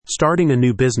Starting a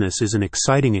new business is an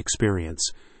exciting experience,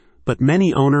 but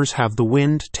many owners have the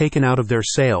wind taken out of their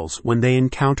sails when they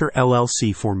encounter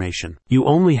LLC formation. You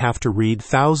only have to read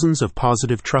thousands of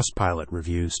positive Trustpilot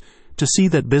reviews to see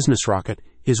that Business Rocket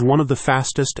is one of the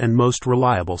fastest and most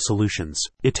reliable solutions.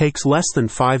 It takes less than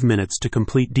 5 minutes to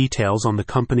complete details on the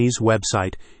company's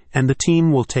website, and the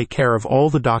team will take care of all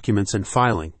the documents and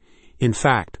filing. In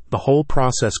fact, the whole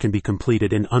process can be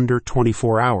completed in under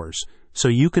 24 hours, so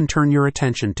you can turn your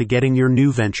attention to getting your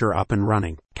new venture up and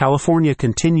running. California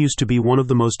continues to be one of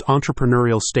the most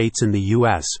entrepreneurial states in the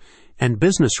U.S., and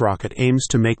Business Rocket aims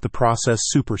to make the process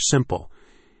super simple.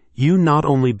 You not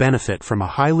only benefit from a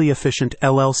highly efficient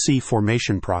LLC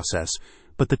formation process,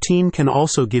 but the team can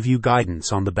also give you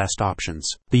guidance on the best options.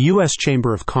 The U.S.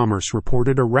 Chamber of Commerce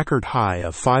reported a record high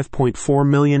of 5.4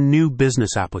 million new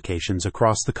business applications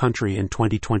across the country in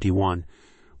 2021,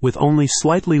 with only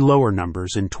slightly lower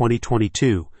numbers in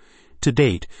 2022. To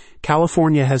date,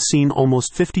 California has seen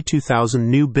almost 52,000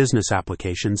 new business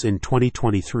applications in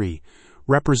 2023,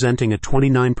 representing a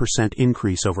 29%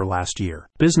 increase over last year.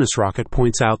 Business Rocket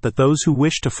points out that those who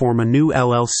wish to form a new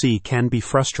LLC can be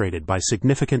frustrated by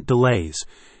significant delays,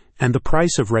 and the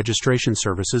price of registration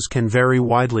services can vary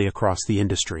widely across the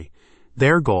industry.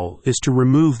 Their goal is to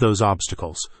remove those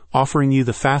obstacles, offering you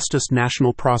the fastest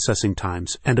national processing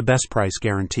times and a best price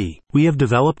guarantee. We have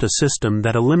developed a system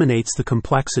that eliminates the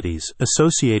complexities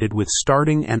associated with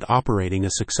starting and operating a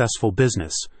successful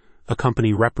business, a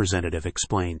company representative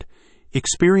explained.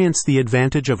 Experience the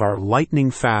advantage of our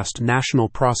lightning-fast national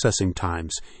processing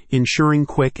times, ensuring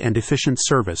quick and efficient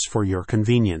service for your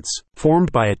convenience.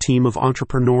 Formed by a team of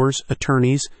entrepreneurs,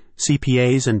 attorneys,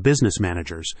 CPAs, and business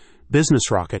managers,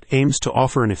 Business Rocket aims to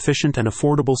offer an efficient and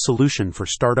affordable solution for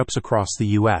startups across the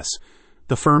U.S.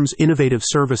 The firm's innovative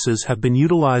services have been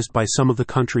utilized by some of the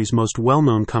country's most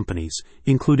well-known companies,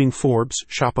 including Forbes,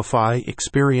 Shopify,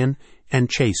 Experian, and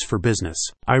Chase for Business.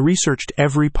 I researched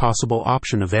every possible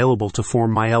option available to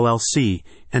form my LLC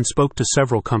and spoke to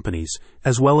several companies,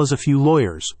 as well as a few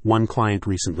lawyers, one client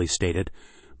recently stated.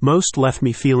 Most left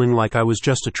me feeling like I was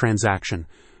just a transaction,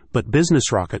 but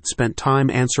Business Rocket spent time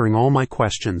answering all my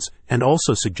questions and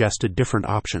also suggested different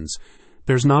options.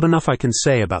 There's not enough I can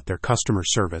say about their customer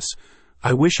service.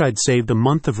 I wish I'd saved a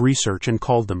month of research and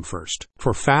called them first.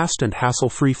 For fast and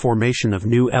hassle-free formation of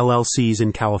new LLCs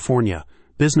in California,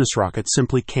 Business Rocket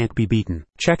simply can't be beaten.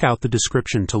 Check out the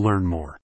description to learn more.